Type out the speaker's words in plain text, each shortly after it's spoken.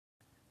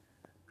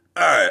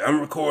Alright, I'm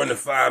recording the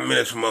 5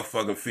 minutes from my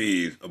fucking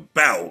feeds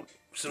about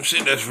some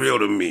shit that's real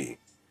to me.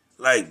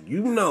 Like,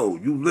 you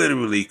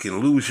literally can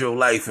lose your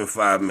life in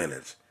 5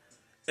 minutes.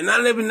 And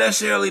not even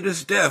necessarily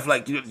just death.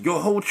 Like,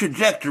 your whole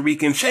trajectory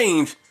can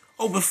change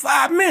over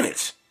 5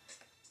 minutes.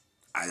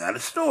 I got a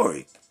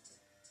story.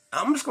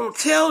 I'm just gonna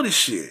tell this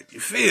shit.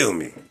 You feel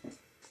me?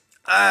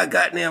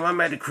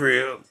 I'm at the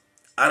crib.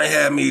 I done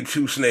had me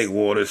 2 snake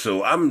waters,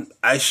 so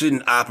I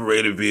shouldn't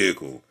operate a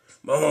vehicle.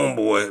 My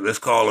homeboy, let's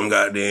call him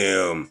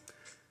goddamn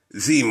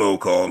Zemo,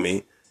 called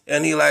me.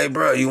 And he like,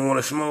 bro, you want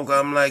to smoke?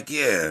 I'm like,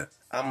 yeah.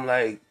 I'm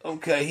like,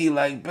 okay. He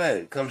like,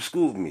 bet, come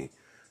scoop me.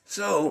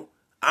 So,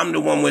 I'm the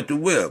one with the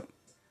whip.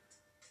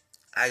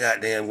 I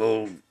goddamn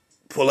go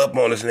pull up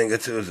on this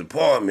nigga to his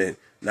apartment.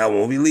 Now,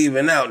 when we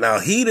leaving out, now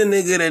he the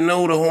nigga that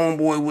know the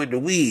homeboy with the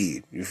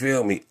weed. You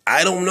feel me?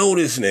 I don't know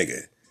this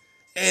nigga.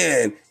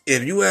 And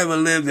if you ever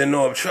lived in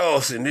North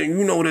Charleston, then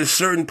you know there's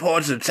certain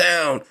parts of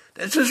town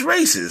that's just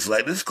racist.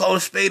 Like, let's call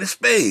a spade a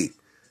spade.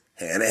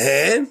 Hand in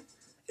hand.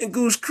 In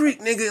Goose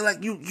Creek, nigga,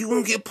 like, you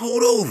gonna get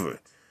pulled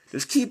over.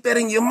 Just keep that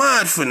in your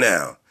mind for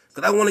now.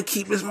 Because I want to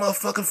keep this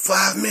motherfucking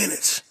 5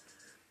 minutes.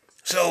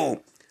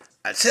 So,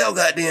 I tell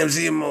goddamn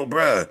Zemo,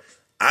 bruh,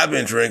 I've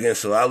been drinking,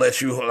 so I'll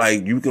let you,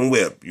 like, you can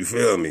whip. You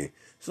feel me?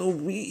 So,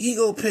 he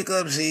go pick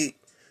up Z.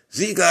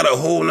 Z got a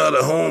whole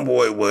nother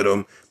homeboy with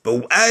him.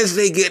 But as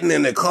they getting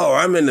in the car,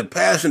 I'm in the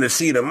passenger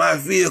seat of my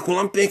vehicle.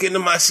 I'm thinking to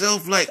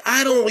myself, like,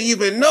 I don't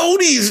even know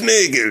these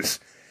niggas.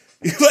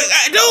 Like,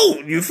 I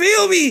don't. You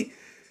feel me?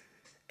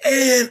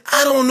 And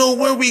I don't know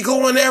where we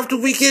going after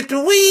we get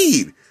the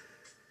weed.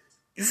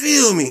 You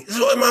feel me?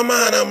 So in my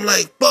mind, I'm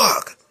like,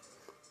 fuck.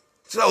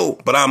 So,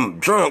 but I'm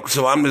drunk,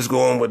 so I'm just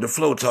going with the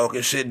flow,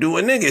 talking shit,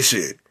 doing nigga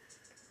shit.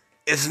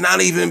 It's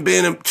not even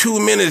been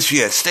 2 minutes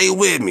yet. Stay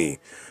with me.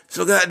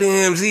 So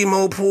goddamn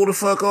Zemo pulled the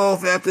fuck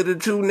off after the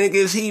 2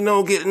 niggas he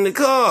know get in the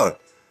car.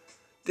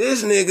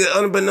 This nigga,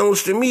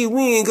 unbeknownst to me,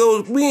 we in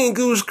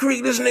Goose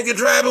Creek, this nigga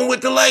driving with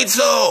the lights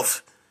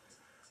off.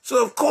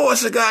 So of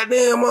course the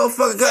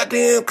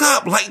goddamn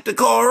cop light the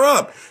car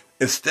up.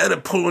 Instead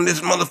of pulling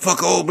this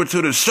motherfucker over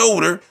to the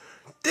shoulder,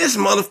 this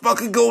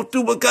motherfucker go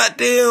through a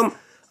goddamn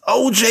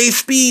OJ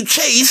speed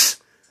chase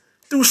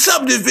through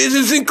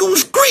subdivisions in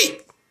Goose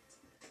Creek.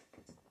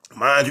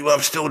 Mind you,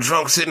 I'm still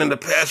drunk sitting in the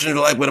passenger,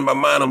 like, but in my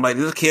mind, I'm like,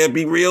 this can't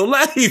be real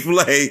life.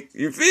 Like,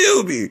 you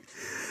feel me?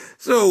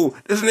 So,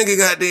 this nigga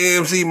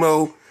goddamn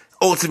Zemo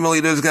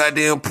ultimately just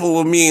goddamn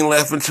pulled me and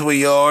left into a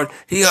yard.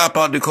 He hop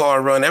out the car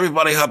and run.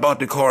 Everybody hop out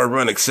the car and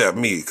run except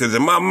me. Because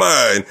in my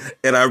mind,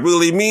 and I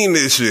really mean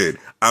this shit,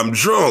 I'm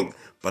drunk,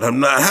 but I'm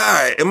not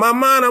high. In my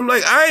mind, I'm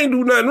like, I ain't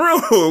do nothing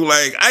wrong.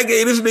 Like, I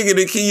gave this nigga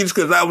the keys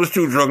because I was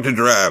too drunk to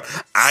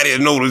drive. I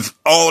didn't notice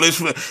all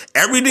this.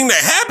 Everything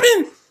that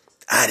happened,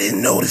 I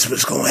didn't know this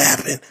was going to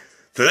happen.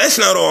 So that's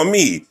not on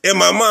me. In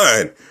my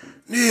mind.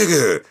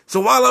 Nigga.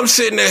 So while I'm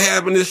sitting there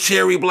having this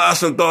cherry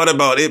blossom thought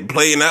about it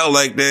playing out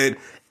like that,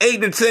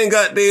 8 to 10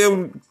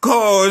 goddamn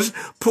cars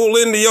pull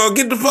into y'all.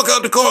 Get the fuck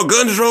out the car.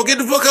 Guns drawn. Get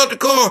the fuck out the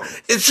car.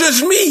 It's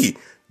just me.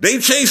 They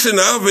chasing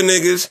the other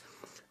niggas.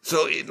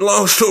 So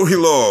long story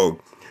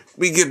long,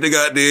 we get the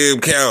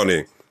goddamn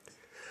county.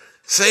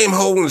 Same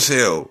hole as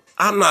hell.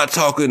 I'm not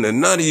talking to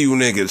none of you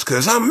niggas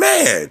because I'm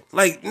mad.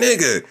 Like,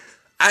 nigga,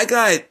 I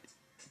got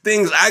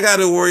things I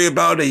gotta worry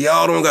about that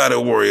y'all don't gotta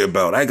worry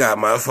about. I got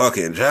my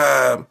fucking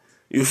job.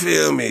 You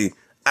feel me?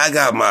 I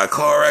got my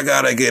car. I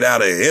gotta get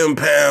out of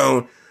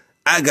impound.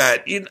 I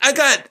got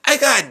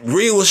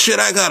real shit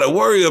I gotta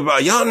worry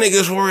about. Y'all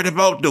niggas worried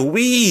about the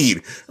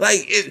weed.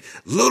 Like,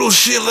 little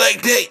shit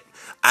like that.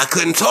 I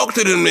couldn't talk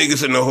to them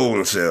niggas in the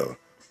holding cell.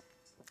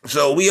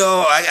 So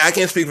I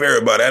can't speak for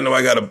everybody. I know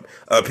I got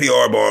a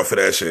PR bar for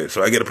that shit.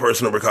 So I get a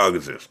personal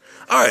recognizance.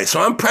 Alright,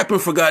 so I'm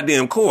prepping for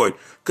goddamn court.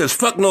 Cause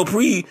fuck no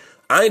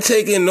I ain't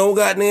taking no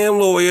goddamn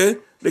lawyer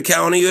the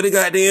county or the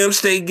goddamn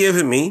state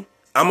giving me.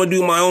 I'm gonna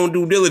do my own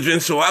due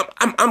diligence, so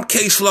I'm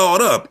case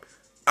lawed up.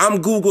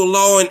 I'm Google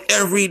lawing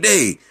every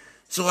day.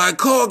 So I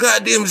call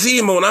goddamn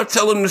Zemo and I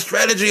tell him the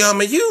strategy I'm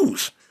gonna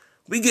use.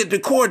 We get to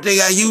court day,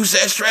 I use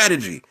that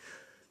strategy.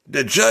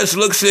 The judge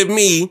looks at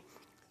me,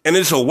 and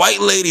it's a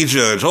white lady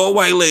judge, all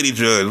white lady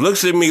judge,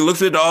 looks at me,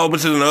 looks at the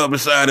officers on the other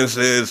side and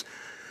says,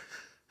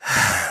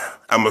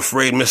 I'm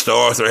afraid Mr.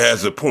 Arthur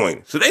has a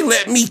point. So they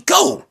let me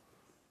go.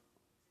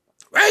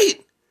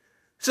 Right?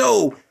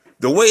 So,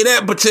 the way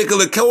that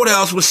particular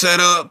courthouse was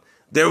set up,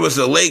 there was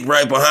a lake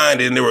right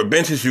behind it, and there were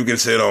benches you could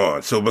sit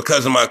on. So,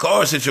 because of my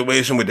car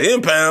situation with the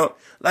impound,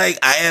 like,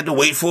 I had to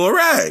wait for a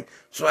ride.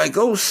 So, I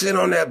go sit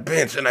on that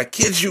bench, and I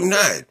kid you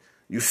not,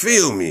 you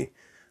feel me?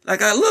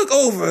 Like, I look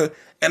over,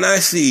 and I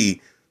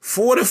see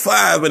 4 to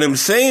 5 of them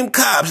same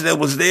cops that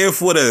was there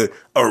for the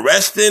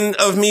arresting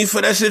of me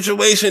for that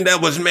situation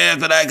that was mad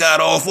that I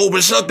got off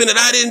over something that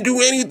I didn't do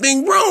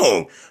anything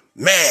wrong.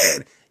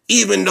 Mad.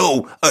 Even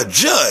though a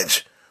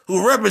judge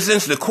who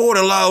represents the court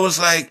of law was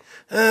like,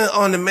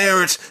 on the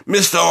merits,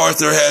 Mr.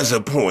 Arthur has a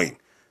point.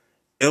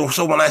 And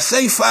so when I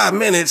say 5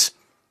 minutes,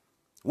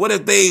 what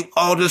if they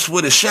all just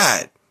would have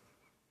shot?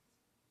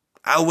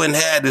 I wouldn't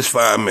have this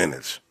 5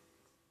 minutes.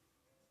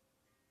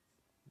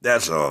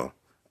 That's all.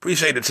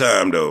 Appreciate the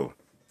time, though.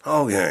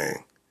 Oh,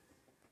 gang.